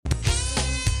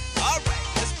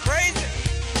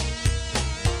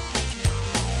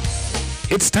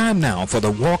It's time now for the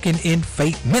Walking in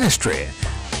Faith Ministry.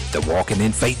 The Walking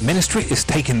in Faith Ministry is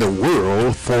taking the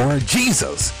world for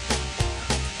Jesus.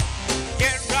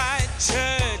 Get right,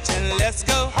 church, and let's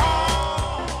go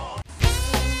home.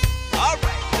 All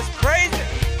right, let's praise Him.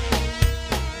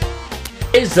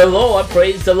 Praise the Lord,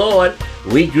 praise the Lord.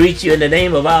 We greet you in the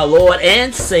name of our Lord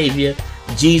and Savior,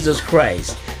 Jesus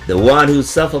Christ, the one who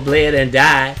suffered, bled, and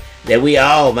died, that we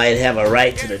all might have a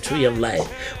right to the tree of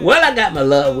life. Well, I got my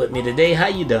love with me today. How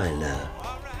you doing, love?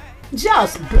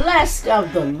 Just blessed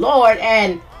of the Lord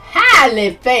and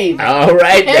highly favored. All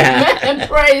right now. Amen.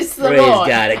 Praise the Praise Lord.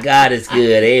 God. God is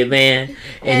good. Amen.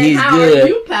 And He's how good. Are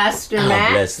you, Pastor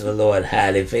Matt? Bless the Lord.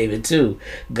 Highly favored too.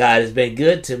 God has been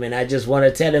good to me, and I just want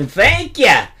to tell Him thank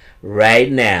you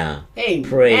right now. Amen.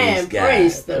 Praise God.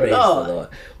 Praise the Lord.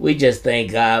 We just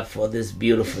thank God for this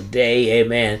beautiful day.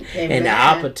 Amen. Amen. And the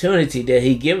opportunity that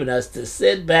He given us to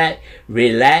sit back,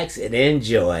 relax, and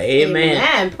enjoy. Amen.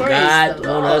 Amen. Praise God the wants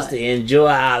Lord. us to enjoy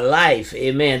our life.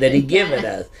 Amen. That He given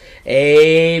us.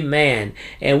 Amen.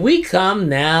 And we come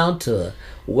now to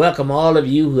welcome all of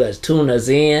you who has tuned us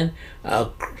in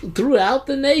throughout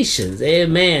the nations.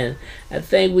 Amen. I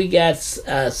think we got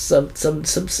some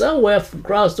somewhere from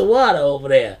across the water over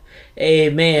there.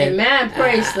 Amen. Amen.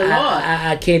 Praise the Lord.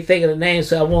 I can't think of the name,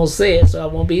 so I won't say it, so I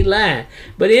won't be lying.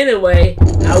 But anyway,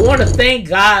 I want to thank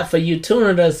God for you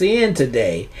tuning us in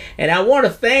today. And I want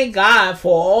to thank God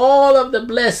for all of the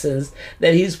blessings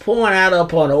that He's pouring out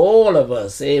upon all of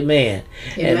us. Amen.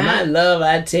 Amen. And my love,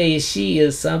 I tell you, she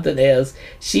is something else.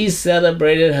 She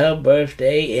celebrated her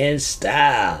birthday in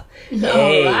style.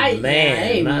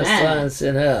 Amen. My son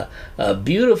sent her a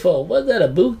beautiful, was that a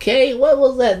bouquet? What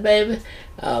was that, baby?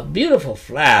 A beautiful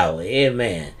flower.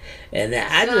 Amen. And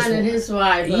I just and his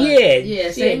wife.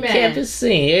 Yes, amen. Kept it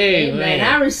singing. Amen.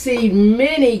 I received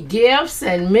many gifts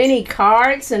and many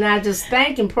cards, and I just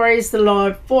thank and praise the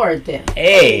Lord for them.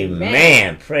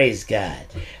 Amen. Praise God.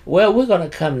 Well, we're going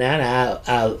to come now,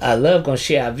 and I love going to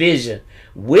share our vision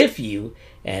with you,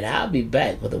 and I'll be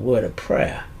back with a word of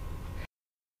prayer.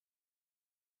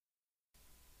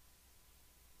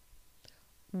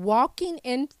 Walking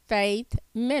in Faith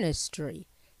Ministry,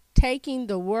 taking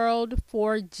the world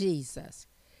for Jesus.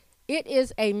 It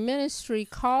is a ministry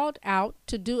called out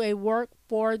to do a work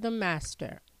for the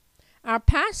Master. Our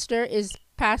pastor is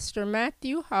Pastor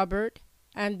Matthew Hubbard,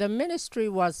 and the ministry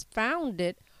was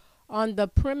founded on the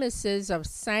premises of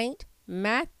St.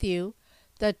 Matthew,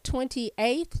 the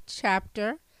 28th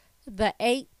chapter, the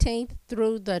 18th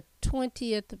through the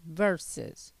 20th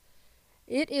verses.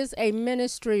 It is a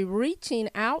ministry reaching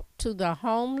out to the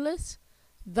homeless,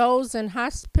 those in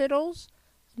hospitals,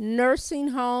 nursing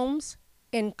homes,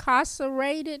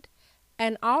 incarcerated,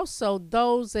 and also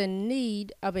those in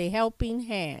need of a helping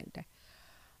hand.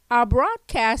 Our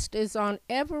broadcast is on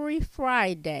every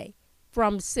Friday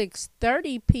from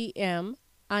 6:30 p.m.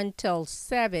 until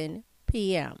 7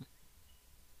 p.m.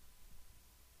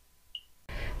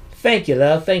 Thank you,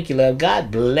 love. Thank you, love.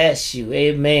 God bless you.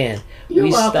 Amen. You're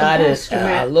we welcome, started Pastor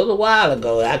Matt. a little while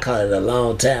ago. I call it a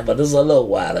long time, but it's a little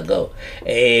while ago.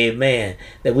 Amen.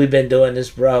 That we've been doing this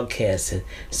broadcasting.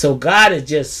 So God is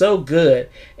just so good.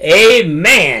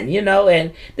 Amen. You know,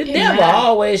 and the devil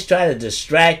always try to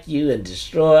distract you and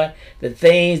destroy the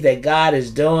things that God is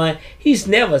doing. He's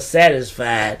never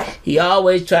satisfied. He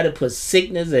always try to put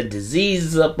sickness and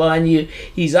diseases upon you.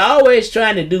 He's always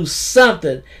trying to do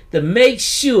something to make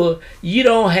sure you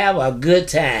don't have a good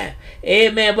time.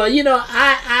 Amen. But you know,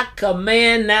 I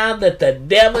command now that the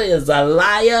devil is a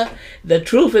liar. The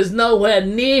truth is nowhere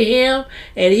near him,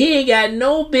 and he ain't got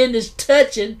no business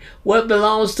touching what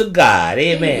belongs to God.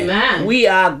 Amen. Amen. We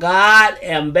are God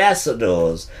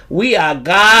ambassadors. We are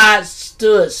God's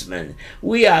stewardsmen.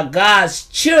 We are God's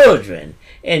children.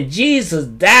 And Jesus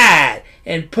died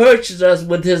and purchased us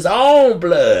with His own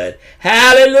blood.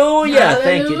 Hallelujah.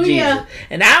 Thank you, Jesus.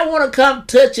 And I want to come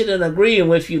touching and agreeing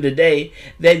with you today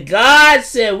that God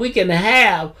said we can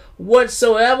have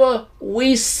whatsoever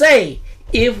we say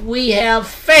if we have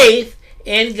faith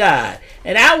in God.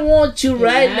 And I want you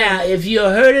right now, if you're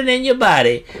hurting in your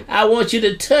body, I want you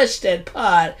to touch that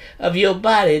part of your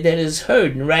body that is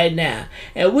hurting right now.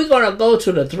 And we're going to go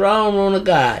to the throne room of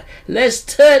God. Let's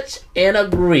touch and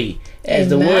agree, as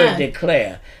the word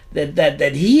declare,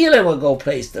 that healing will go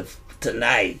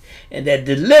tonight, and that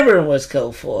deliverance was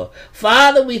go forth.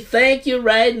 Father, we thank you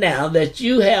right now that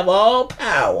you have all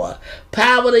power.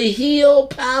 Power to heal,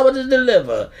 power to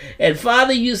deliver. And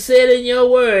Father, you said in your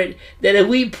word that if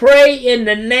we pray in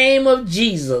the name of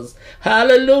Jesus,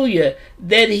 hallelujah,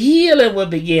 that healing will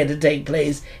begin to take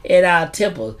place in our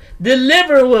temples.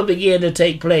 Deliverance will begin to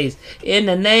take place in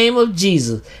the name of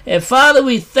Jesus. And Father,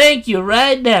 we thank you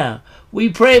right now. We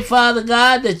pray, Father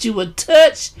God, that you would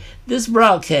touch this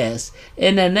broadcast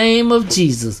in the name of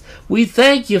Jesus. We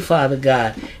thank you, Father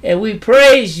God, and we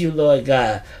praise you, Lord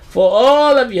God, for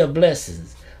all of your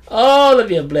blessings. All of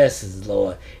your blessings,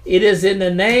 Lord. It is in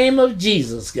the name of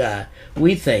Jesus, God.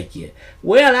 We thank you.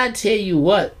 Well, I tell you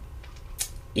what,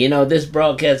 this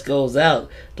broadcast goes out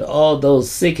to all those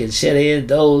sick and shed in,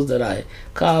 those that are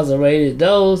incarcerated,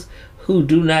 those who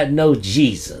do not know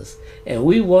Jesus. And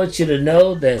we want you to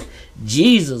know that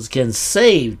Jesus can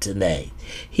save tonight.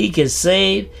 He can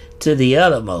save to the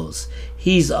uttermost.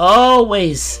 He's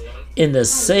always in the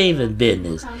saving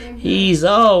business. He's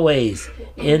always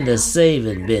in the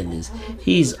saving business.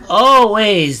 He's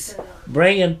always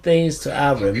bringing things to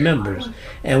our remembrance.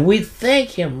 And we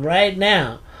thank him right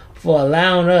now for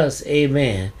allowing us,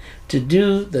 amen, to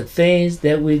do the things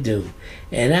that we do.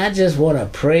 And I just want to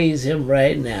praise him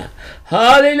right now.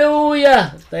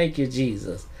 Hallelujah. Thank you,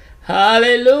 Jesus.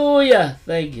 Hallelujah.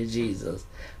 Thank you, Jesus.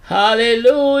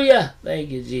 Hallelujah. Thank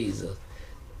you, Jesus.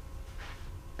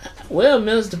 Well,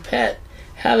 Minister Pat,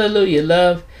 hallelujah,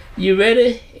 love. You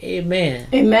ready? Amen.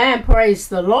 Amen. Praise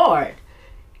the Lord.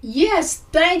 Yes,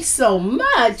 thanks so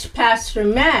much, Pastor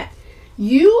Matt.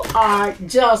 You are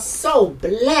just so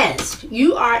blessed.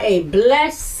 You are a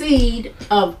blessed seed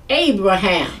of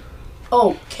Abraham.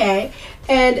 Okay.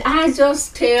 And I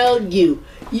just tell you,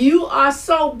 you are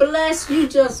so blessed. You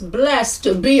just blessed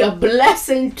to be a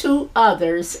blessing to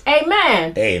others.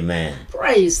 Amen. Amen.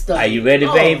 Praise the Lord. Are you ready,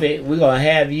 baby? We're going to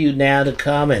have you now to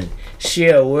come and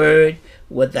share a word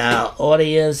with our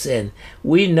audience. And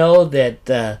we know that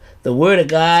the word of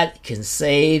God can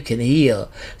save, can heal.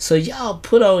 So y'all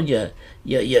put on your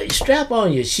strap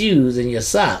on your shoes and your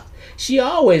socks. She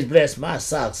always bless my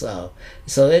socks off.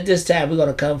 So at this time, we're going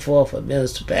to come forth with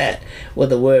Minister Pat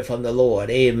with a word from the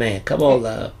Lord. Amen. Come on,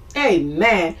 love.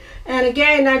 Amen. And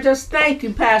again, I just thank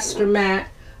you, Pastor Matt,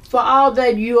 for all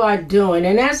that you are doing.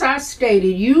 And as I stated,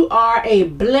 you are a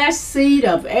blessed seed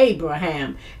of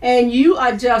Abraham. And you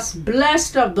are just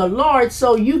blessed of the Lord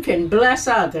so you can bless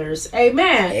others.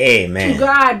 Amen. Amen. To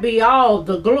God be all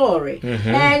the glory. Mm-hmm.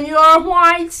 And your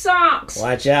white socks,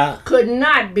 watch out, could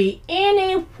not be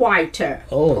any whiter.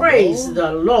 Oh, praise Lord.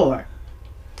 the Lord.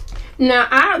 Now,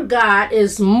 our God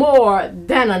is more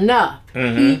than enough.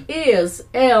 Mm-hmm. He is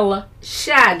El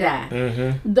Shaddai,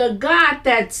 mm-hmm. the God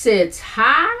that sits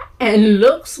high and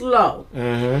looks low.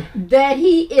 Mm-hmm. That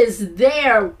he is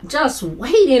there just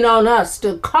waiting on us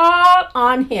to call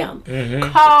on him.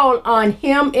 Mm-hmm. Call on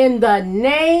him in the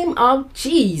name of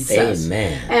Jesus.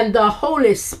 Amen. And the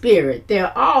Holy Spirit.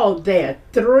 They're all there,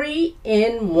 3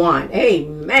 in 1.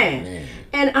 Amen. Amen.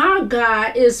 And our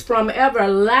God is from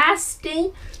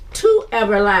everlasting to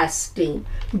everlasting.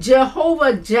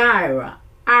 Jehovah Jireh,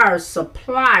 our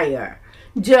supplier.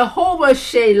 Jehovah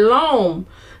Shalom,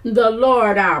 the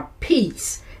Lord our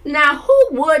peace. Now, who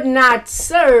would not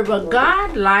serve a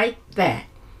God like that?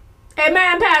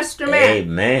 Amen, Pastor Man.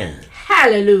 Amen.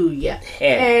 Hallelujah.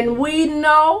 And we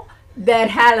know that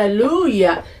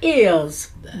hallelujah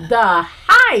is the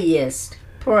highest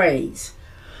praise.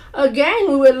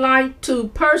 Again, we would like to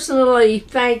personally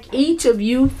thank each of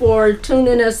you for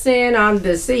tuning us in on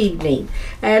this evening.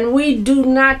 And we do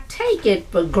not take it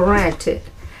for granted.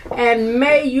 And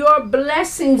may your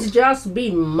blessings just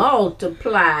be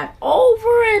multiplied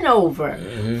over and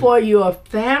over for your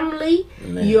family,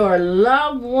 your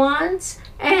loved ones,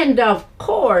 and of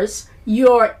course,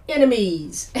 your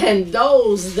enemies and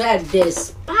those that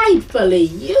despitefully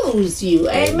use you.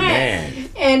 Amen.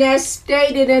 And as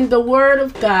stated in the Word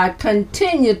of God,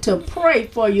 continue to pray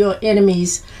for your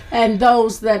enemies and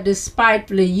those that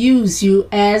despitefully use you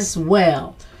as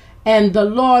well. And the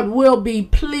Lord will be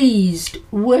pleased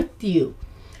with you.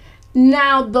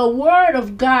 Now, the Word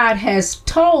of God has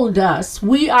told us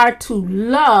we are to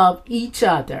love each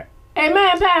other.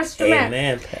 Amen, Pastor Matt.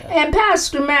 Amen. And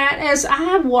Pastor Matt, as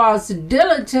I was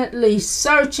diligently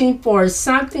searching for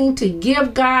something to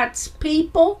give God's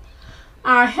people,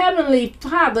 our Heavenly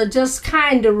Father just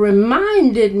kind of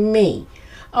reminded me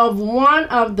of one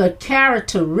of the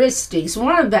characteristics,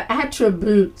 one of the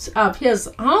attributes of his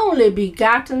only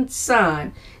begotten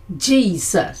Son,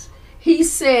 Jesus. He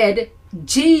said,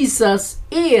 Jesus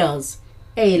is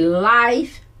a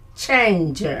life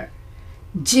changer.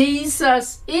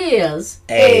 Jesus is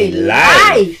a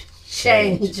life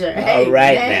changer. All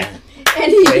right now.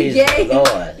 And he Praise the gave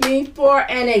Lord. me for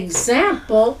an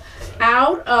example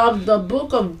out of the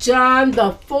book of John,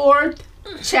 the 4th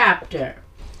chapter.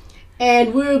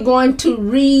 And we're going to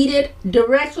read it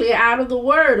directly out of the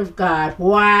Word of God.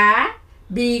 Why?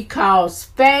 Because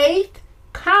faith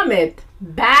cometh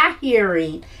by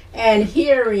hearing, and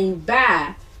hearing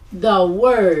by the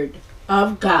Word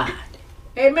of God.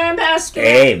 Amen, Pastor?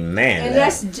 Amen. And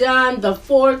that's John, the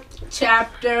 4th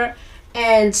chapter,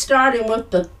 and starting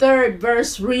with the 3rd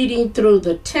verse, reading through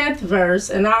the 10th verse,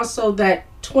 and also that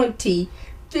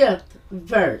 25th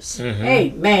verse.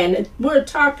 Amen. We're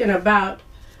talking about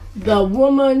the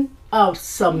woman of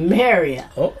Samaria.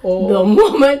 The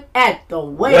woman at the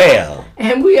well.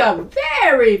 And we are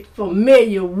very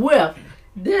familiar with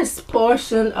this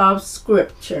portion of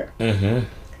Scripture.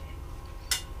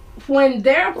 When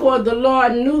therefore the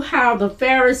Lord knew how the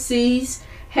Pharisees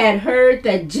had heard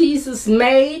that Jesus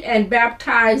made and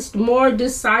baptized more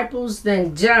disciples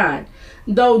than John,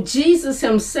 though Jesus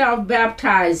himself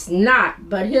baptized not,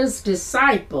 but his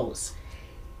disciples.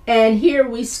 And here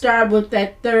we start with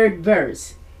that 3rd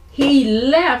verse. He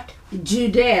left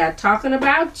Judea, talking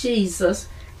about Jesus,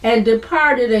 and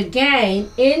departed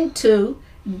again into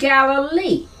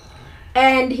Galilee.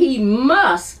 And he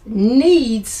must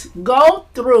needs go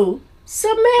through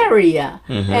Samaria.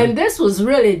 And this was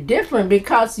really different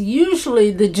because usually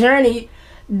the journey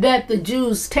that the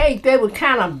Jews take, they would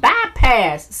kind of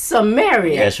bypass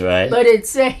Samaria. That's right. But it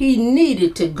said he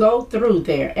needed to go through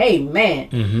there.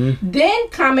 Amen. Then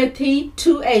cometh he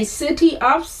to a city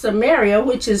of Samaria,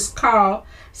 which is called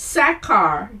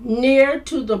Sychar, near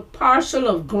to the parcel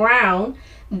of ground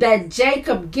that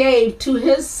Jacob gave to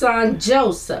his son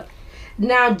Joseph.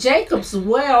 Now Jacob's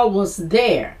well was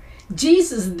there.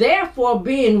 Jesus, therefore,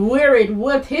 being wearied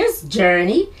with his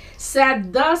journey,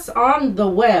 sat thus on the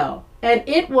well, and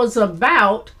it was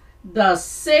about the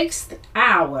 6th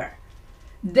hour.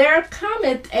 There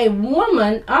cometh a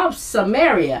woman of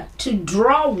Samaria to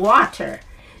draw water.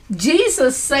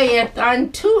 Jesus saith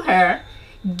unto her,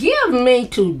 Give me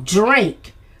to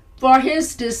drink. For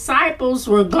his disciples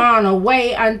were gone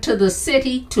away unto the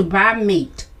city to buy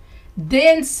meat.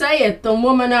 Then saith the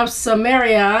woman of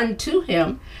Samaria unto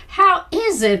him, How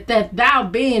is it that thou,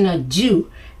 being a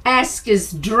Jew,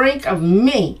 askest drink of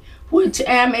me, which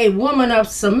am a woman of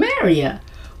Samaria?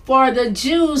 For the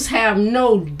Jews have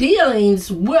no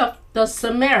dealings with the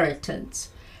Samaritans.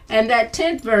 And that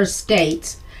 10th verse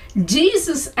states,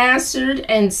 Jesus answered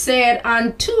and said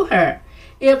unto her,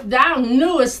 If thou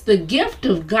knewest the gift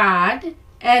of God,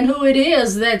 and who it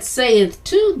is that saith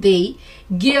to thee,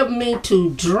 Give me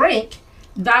to drink,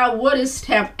 thou wouldest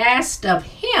have asked of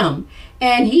him,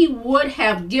 and he would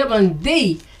have given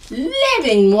thee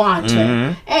living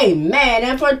water. Amen.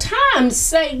 And for time's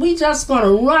sake, we just going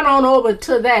to run on over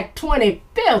to that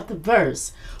 25th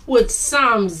verse, which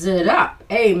sums it up.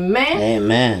 Amen.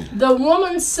 Amen. The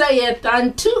woman saith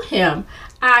unto him,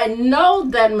 I know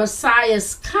that Messiah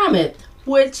cometh,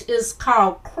 which is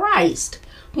called Christ.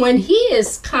 When he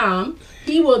is come,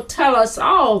 he will tell us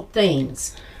all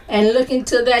things. And looking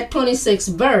to that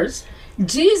 26th verse,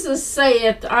 Jesus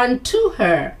saith unto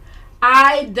her,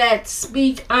 I that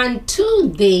speak unto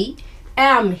thee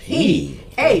am he.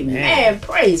 Amen.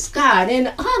 Praise God.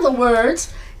 In other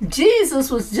words, Jesus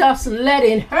was just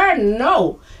letting her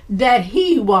know that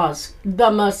he was the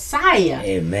Messiah.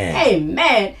 Amen.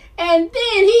 Amen. And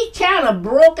then he kind of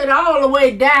broke it all the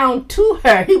way down to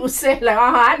her. He was saying, like,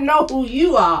 I know who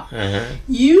you are.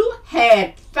 You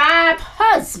had 5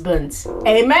 husbands.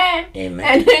 Amen. Amen.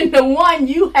 And then the one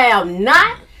you have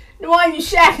not, the one you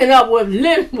shacking up with,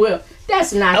 living with,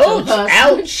 that's not your husband.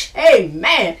 Ouch.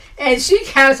 Amen. And she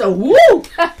kind of said, whoop.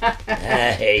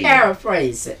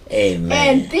 Paraphrase it. Amen.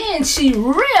 And then she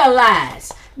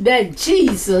realized that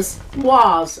Jesus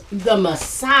was the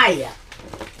Messiah.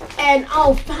 And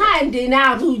on finding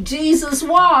out who Jesus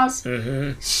was,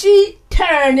 she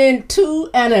turned into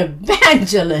an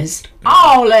evangelist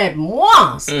all at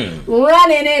once,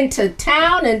 running into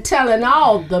town and telling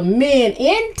all the men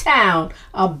in town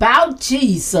about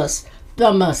Jesus,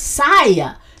 the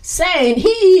Messiah, saying,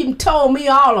 he even told me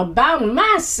all about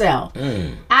myself.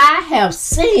 I have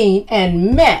seen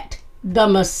and met the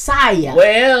Messiah.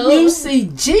 Well, you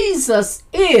see, Jesus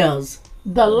is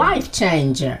the life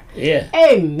changer. Yeah.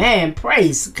 Amen.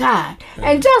 Praise God.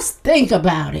 And just think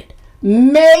about it.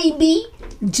 Maybe,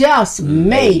 just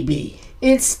maybe,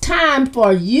 it's time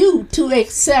for you to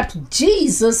accept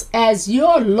Jesus as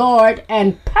your Lord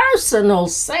and personal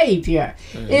Savior.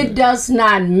 It does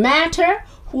not matter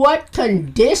what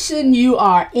condition you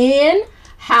are in,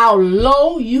 how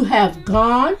low you have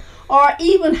gone, or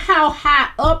even how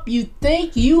high up you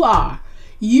think you are,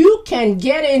 you can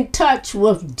get in touch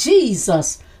with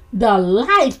Jesus, the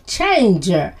life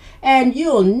changer, and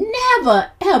you'll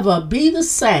never ever be the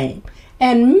same,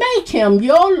 and make him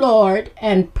your Lord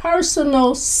and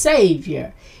personal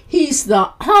Savior. He's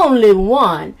the only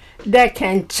one that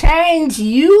can change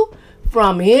you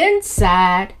from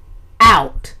inside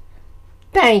out.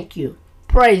 Thank you.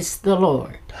 Praise the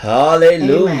Lord.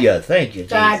 Hallelujah. Amen. Thank you,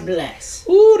 Jesus. God bless.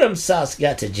 Ooh, them socks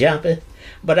got to jumping.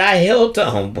 But I held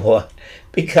on, boy,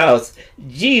 because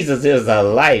Jesus is a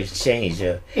life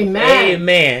changer. Amen.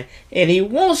 Amen. And he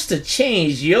wants to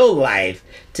change your life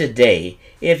today.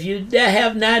 If you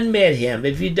have not met him,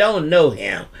 if you don't know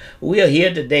him, we're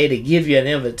here today to give you an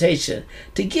invitation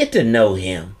to get to know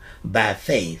him by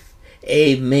faith.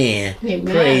 Amen. Amen.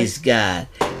 Praise God.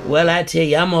 Well, I tell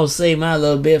you, I'm going to say my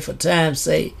little bit for time's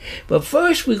sake. But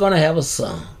first, we're going to have a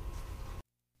song.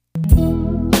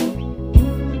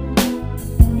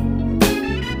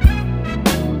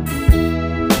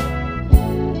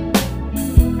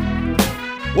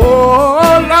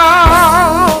 Oh,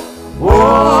 Lord,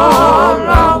 oh,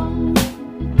 Lord,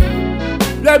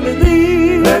 let me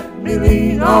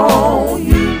lean on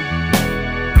you.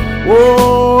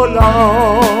 Oh,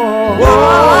 Lord, oh,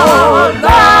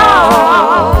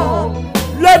 Lord,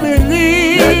 let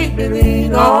me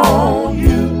lean on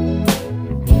you.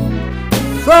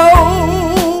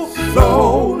 Soul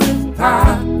is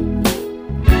tired,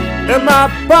 and my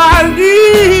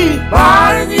body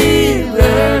resting.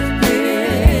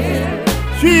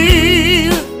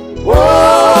 Jesus,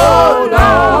 oh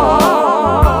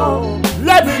Lord,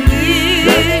 let me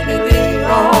lean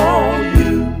on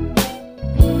you.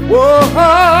 Oh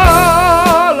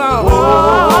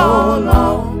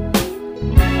Lord,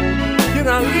 can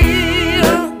I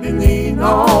lean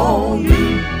on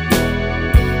you?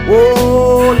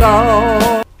 Oh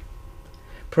Lord.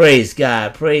 Praise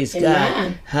God, praise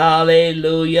Amen. God.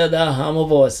 Hallelujah, the humble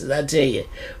voices. I tell you,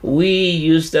 we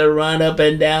used to run up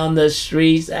and down the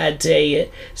streets, I tell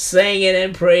you, singing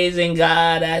and praising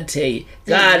God, I tell you.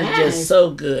 God Amen. is just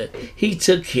so good. He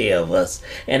took care of us,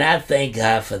 and I thank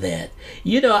God for that.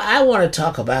 You know, I want to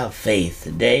talk about faith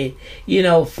today. You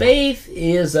know, faith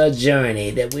is a journey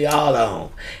that we all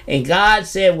on, and God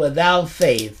said without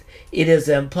faith, it is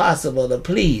impossible to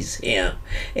please him.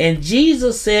 And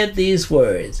Jesus said these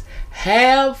words,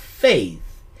 have faith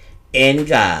in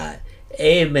God.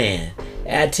 Amen.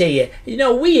 I tell you,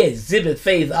 we exhibit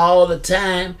faith all the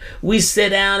time. We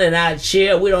sit down in our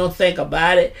chair. We don't think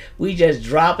about it. We just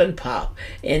drop and pop.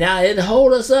 And now it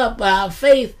holds us up. Our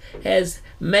faith has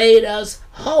made us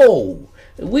whole.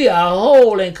 We are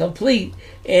whole and complete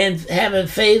in having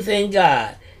faith in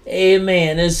God.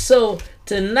 Amen. And so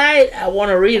tonight, I want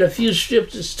to read a few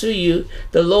scriptures to you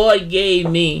the Lord gave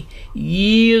me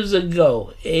years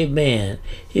ago. Amen.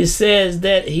 He says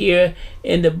that here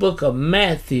in the book of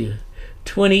Matthew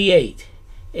 28.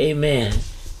 Amen.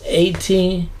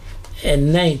 18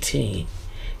 and 19.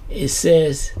 It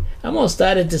says, I'm going to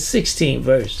start at the 16th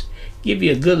verse. Give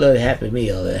you a good little happy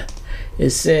meal there. It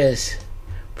says,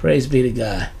 praise be to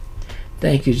God.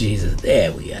 Thank you, Jesus.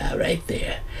 There we are, right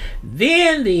there.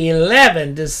 Then the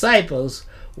 11 disciples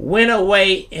went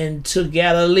away into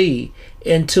Galilee,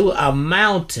 into a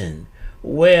mountain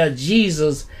where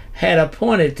Jesus had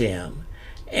appointed them.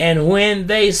 And when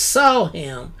they saw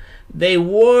him, they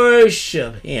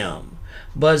worshiped him,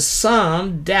 but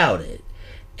some doubted.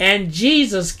 And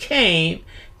Jesus came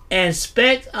and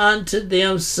spake unto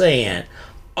them, saying,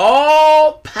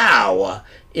 all power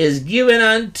is given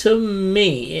unto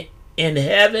me in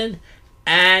heaven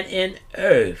and in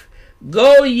earth.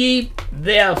 Go ye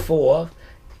therefore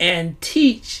and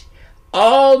teach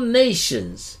all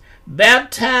nations,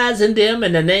 baptizing them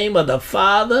in the name of the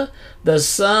Father, the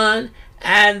Son,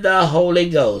 and the Holy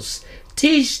Ghost.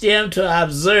 Teach them to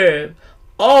observe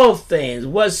all things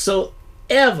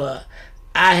whatsoever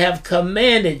I have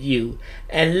commanded you.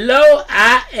 And lo,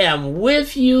 I am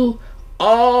with you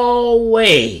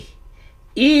always,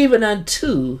 even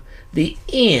unto the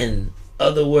end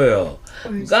of the world.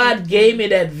 God gave me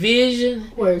that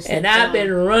vision, and I've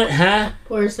been running.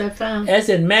 Where's that found? That's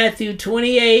in Matthew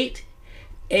 28,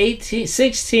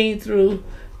 16 through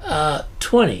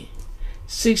 20.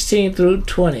 16 through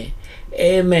 20.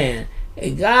 Amen.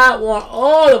 And God wants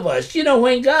all of us.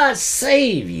 When God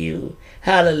saved you,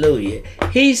 hallelujah,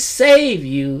 he saved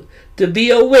you to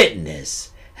be a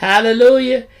witness.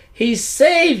 Hallelujah. He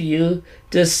saved you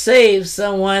to save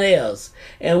someone else.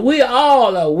 And we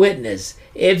all are witness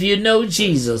if you know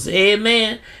Jesus.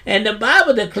 Amen. And the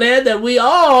Bible declared that we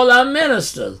all are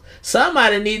ministers.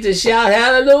 Somebody needs to shout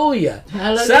hallelujah.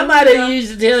 Hallelujah. Somebody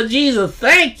needs to tell Jesus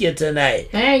thank you tonight.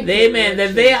 Thank you, Amen. Lord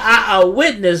That they are a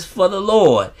witness for the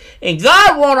Lord. And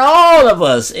God wants all of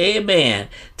us, amen,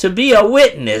 to be a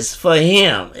witness for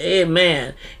him.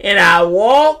 Amen. In our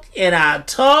walk, in our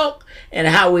talk, and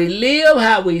how we live,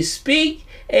 how we speak.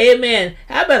 Amen.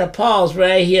 I better pause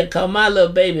right here because my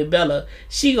little baby Bella,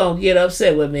 she going to get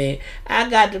upset with me. I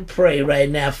got to pray right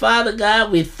now. Father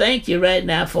God, we thank you right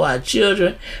now for our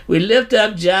children. We lift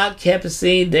up John,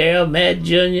 Capucine, Daryl, Matt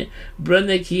Jr.,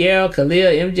 Brenda, Kiara,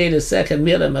 Khalil, MJ the second,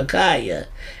 Miller, Micaiah,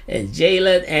 and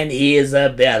Jalen and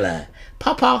Isabella.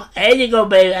 Papa, there you go,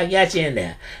 baby. I got you in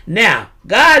there. Now,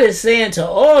 God is saying to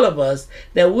all of us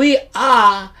that we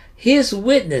are his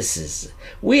witnesses.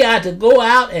 We are to go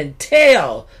out and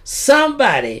tell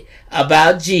somebody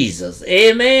about Jesus.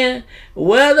 Amen.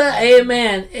 Whether,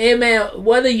 amen,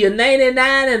 whether you're 99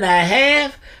 and a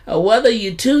half or whether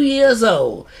you're 2 years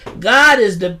old, God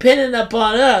is depending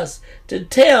upon us to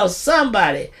tell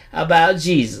somebody about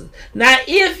Jesus. Now,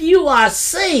 if you are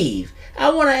saved,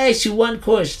 I want to ask you one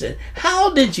question.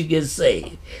 How did you get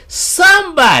saved?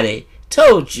 Somebody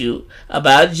told you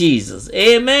about Jesus.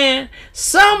 Amen.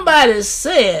 Somebody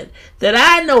said that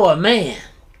I know a man.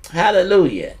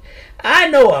 Hallelujah. I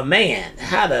know a man.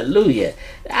 Hallelujah.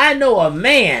 I know a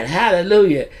man.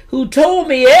 Hallelujah. Who told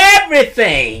me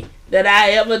everything that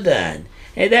I ever done.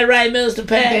 Ain't that right, Minister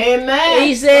Pat? Amen.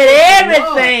 He said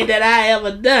everything that I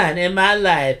ever done in my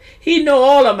life. He know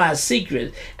all of my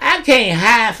secrets. I can't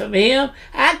hide from him.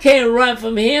 I can't run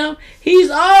from him. He's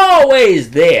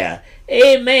always there.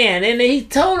 Amen. And he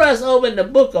told us over in the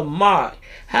book of Mark,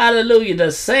 hallelujah,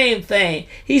 the same thing.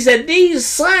 He said, these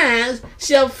signs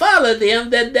shall follow them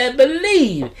that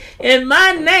believe. In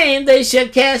my name they shall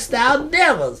cast out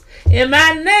devils. In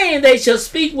my name they shall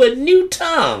speak with new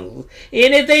tongues.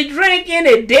 And if they drink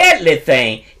any deadly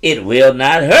thing, it will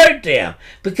not hurt them.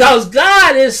 Because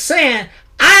God is saying,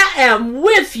 I am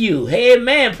with you.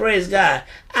 Amen. Praise God.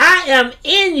 I am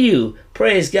in you.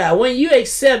 Praise God. When you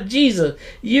accept Jesus,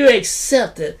 you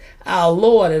accepted our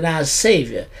Lord and our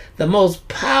Savior, the most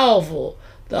powerful,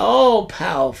 the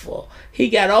all-powerful. He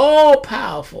got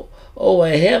all-powerful over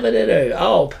heaven and earth.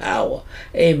 All power.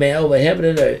 Amen. Over heaven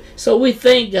and earth. So we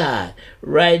thank God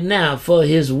right now for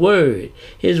his word.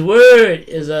 His word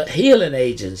is a healing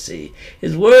agency.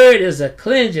 His word is a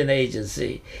cleansing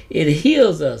agency. It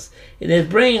heals us. And it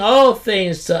brings all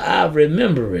things to our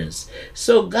remembrance.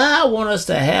 So God wants us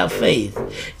to have faith.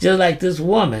 Just like this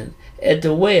woman at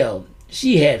the well.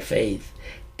 She had faith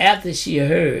after she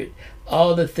heard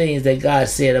all the things that God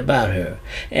said about her.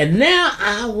 And now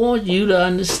I want you to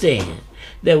understand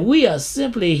that we are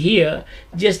simply here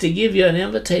just to give you an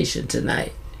invitation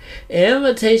tonight. An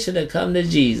invitation to come to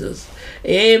Jesus.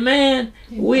 Amen.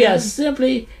 We are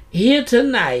simply here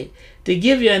tonight to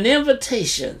give you an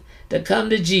invitation to come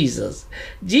to Jesus.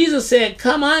 Jesus said,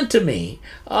 come unto me,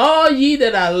 all ye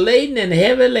that are laden and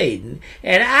heavy laden,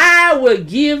 and I will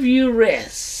give you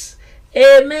rest.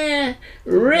 Amen.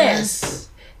 Rest.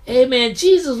 Amen.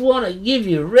 Jesus want to give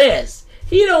you rest.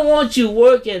 He don't want you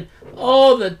working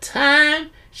all the time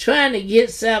trying to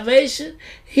get salvation.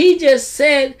 He just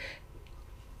said,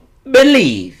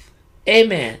 believe.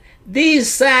 Amen.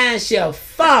 These signs shall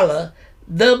follow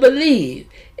the believe.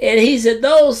 And he said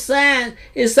those signs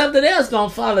is something else going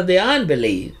to follow the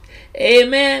unbelief.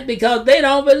 Amen. Because they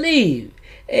don't believe.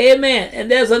 Amen. And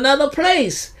there's another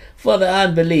place for the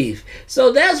unbelief.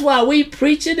 So that's why we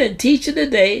preaching and teaching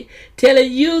today,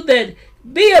 telling you that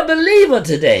be a believer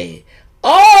today.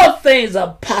 All things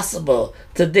are possible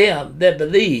to them that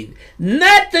believe.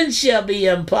 Nothing shall be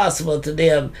impossible to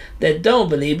them that don't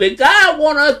believe. But God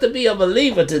wants us to be a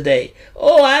believer today.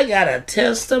 Oh, I got a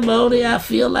testimony. I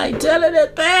feel like telling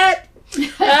it, Pat.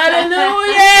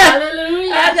 Hallelujah.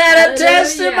 Hallelujah. I got a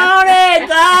testimony.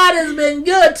 God has been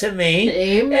good to me.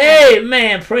 Amen.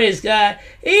 Amen. Praise God.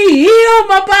 He healed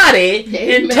my body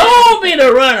and told me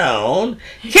to run on.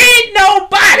 Can't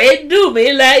nobody do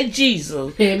me like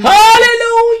Jesus. Amen.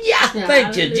 Hallelujah.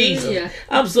 Thank you, Hallelujah. Jesus.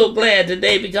 I'm so glad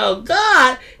today because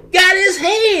God got his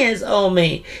hands on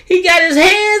me. He got his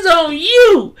hands on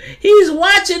you. He's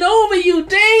watching over you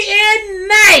day and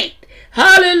night.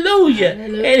 Hallelujah.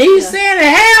 Hallelujah. And he said,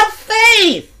 have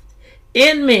faith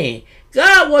in me.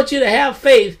 God wants you to have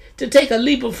faith, to take a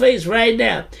leap of faith right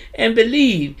now and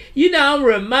believe. You know, I'm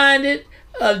reminded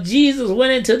of Jesus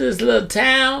went into this little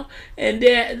town and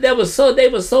they were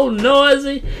so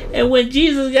noisy. And when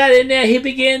Jesus got in there, he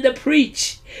began to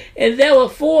preach. And there were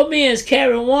 4 men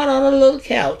carrying one on a little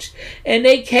couch. And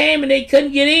they came and they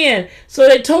couldn't get in. So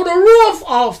they tore the roof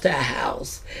off the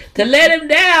house to let him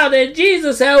down. And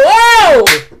Jesus said, whoa,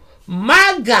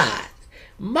 my God,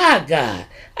 my God.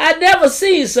 I never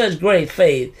seen such great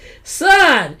faith.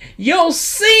 Son, your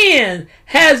sin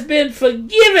has been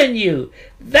forgiven you.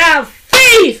 Thy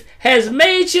faith has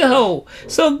made you whole.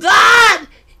 So God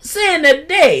saying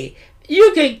today,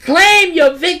 you can claim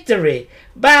your victory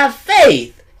by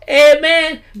faith.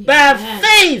 Amen. By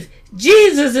faith,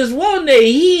 Jesus is wanting to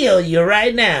heal you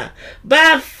right now.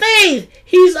 By faith,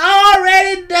 he's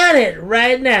already done it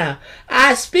right now.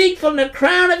 I speak from the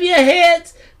crown of your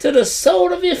heads to the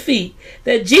sole of your feet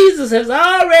that Jesus has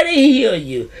already healed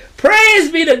you.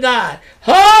 Praise be to God.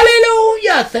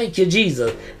 Hallelujah. Thank you,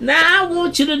 Jesus. Now I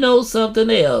want you to know something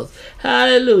else.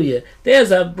 Hallelujah. There's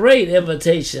a great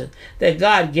invitation that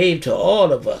God gave to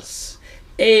all of us.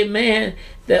 Amen.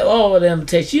 That all of the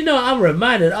invitation. You know, I'm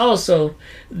reminded also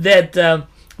that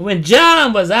when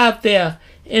John was out there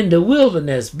in the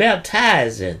wilderness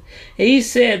baptizing, he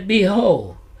said,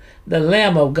 behold, the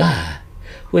Lamb of God,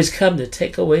 which come to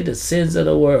take away the sins of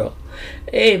the world.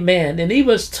 Amen. And he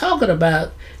was talking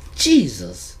about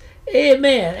Jesus.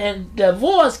 Amen. And the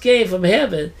voice came from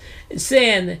heaven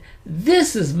saying,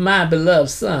 this is my beloved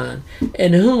Son,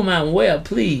 in whom I'm well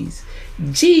pleased.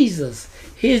 Jesus.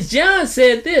 John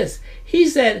said this. He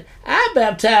said, I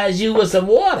baptize you with some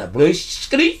water.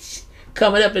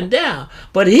 Coming up and down.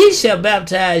 But he shall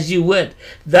baptize you with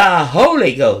the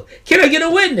Holy Ghost. Can I get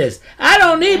a witness? I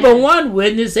don't need but one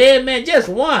witness. Amen. Just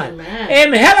one.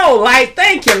 Amen. Hello, light.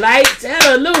 Thank you, light.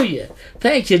 Hallelujah.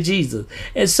 Thank you, Jesus.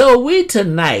 And so we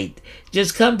tonight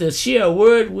just come to share a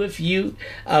word with you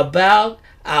about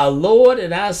our Lord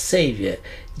and our Savior,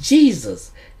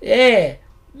 Jesus. Yeah.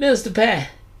 Minister Pat,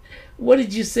 what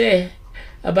did you say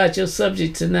about your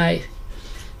subject tonight?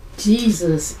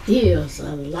 Jesus is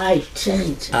a life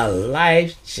changer. A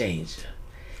life changer.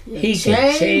 He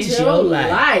can change your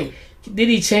life. Did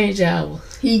he change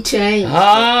ours? He changed.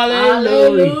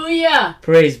 Hallelujah.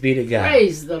 Praise be to God.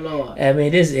 Praise the Lord. I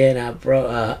mean, this is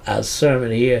our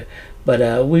sermon here,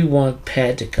 but we want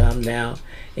Pat to come now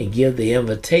and give the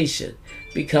invitation,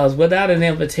 because without an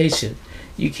invitation,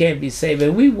 you can't be saved.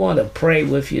 And we want to pray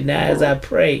with you now as I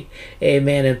pray.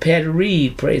 Amen. And Pat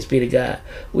read, praise be to God.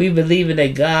 We believe in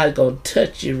that God going to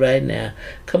touch you right now.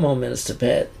 Come on, Minister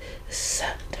Pat.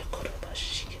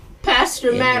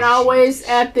 Pastor Matt always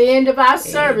at the end of our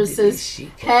services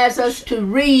has us to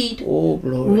read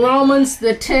Romans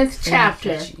the 10th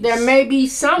chapter. There may be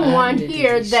someone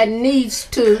here that needs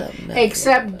to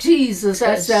accept Jesus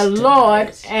as their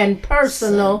Lord and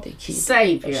personal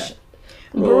Savior.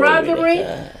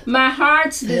 Brethren, my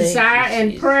heart's desire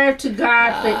and prayer to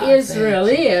God for Israel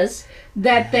is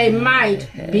that they might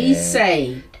be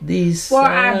saved. For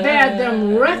I bear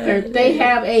them record they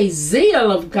have a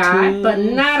zeal of God, but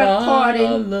not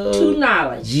according to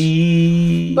knowledge.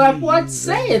 But what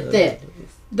saith it?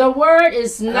 The word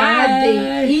is nigh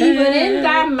thee, even in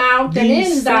thy mouth and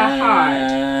in thy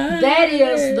heart. That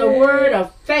is the word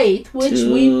of faith which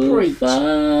we preach.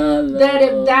 That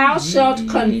if thou shalt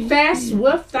confess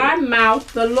with thy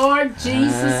mouth the Lord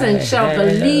Jesus, and shalt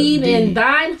believe in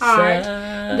thine heart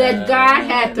that God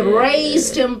hath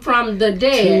raised him from the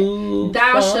dead,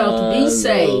 thou shalt be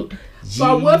saved.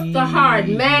 For with the heart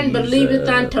man believeth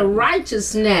unto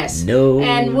righteousness,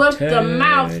 and with the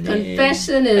mouth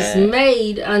confession is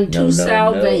made unto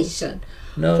salvation.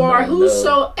 For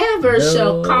whosoever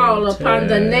shall call upon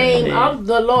the name of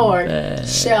the Lord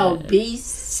shall be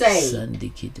saved.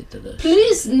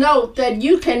 Please note that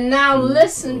you can now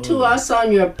listen to us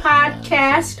on your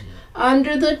podcast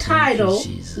under the title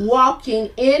Walking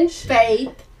in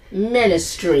Faith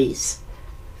Ministries.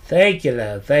 Thank you,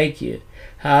 love. Thank you.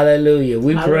 Hallelujah.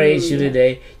 We praise you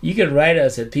today. You can write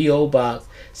us at P.O. Box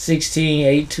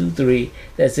 16823.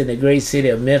 That's in the great city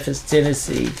of Memphis,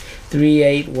 Tennessee,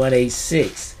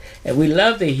 38186. And we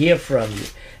love to hear from you.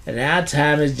 And our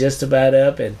time is just about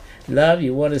up. And love,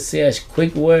 you want to say a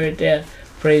quick word there?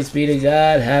 Praise be to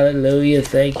God. Hallelujah.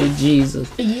 Thank you, Jesus.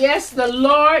 Yes, the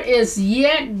Lord is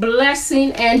yet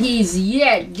blessing, and he's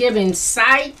yet giving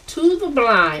sight to the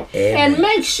blind. Amen. And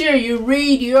make sure you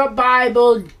read your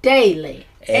Bible daily.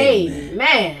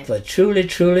 Amen. For truly,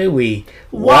 truly we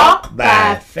walk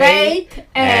by faith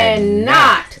and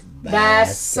not by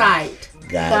sight.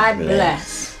 God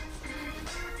bless.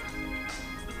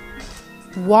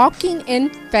 Walking in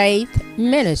Faith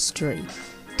Ministry,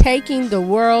 taking the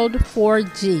world for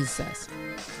Jesus.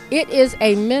 It is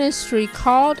a ministry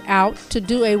called out to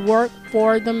do a work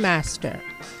for the Master.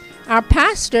 Our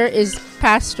pastor is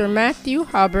Pastor Matthew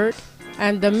Hubbard,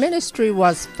 and the ministry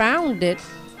was founded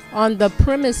on the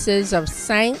premises of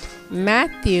St.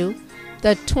 Matthew,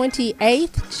 the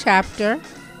 28th chapter,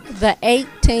 the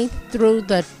 18th through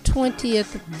the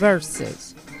 20th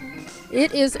verses.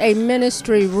 It is a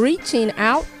ministry reaching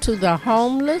out to the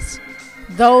homeless,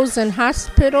 those in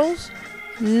hospitals,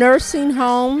 nursing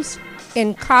homes,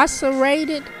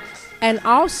 incarcerated, and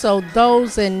also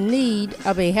those in need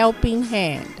of a helping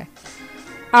hand.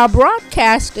 Our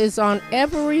broadcast is on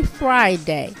every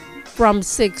Friday from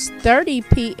 6:30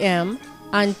 p.m.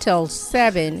 until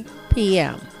 7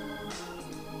 p.m.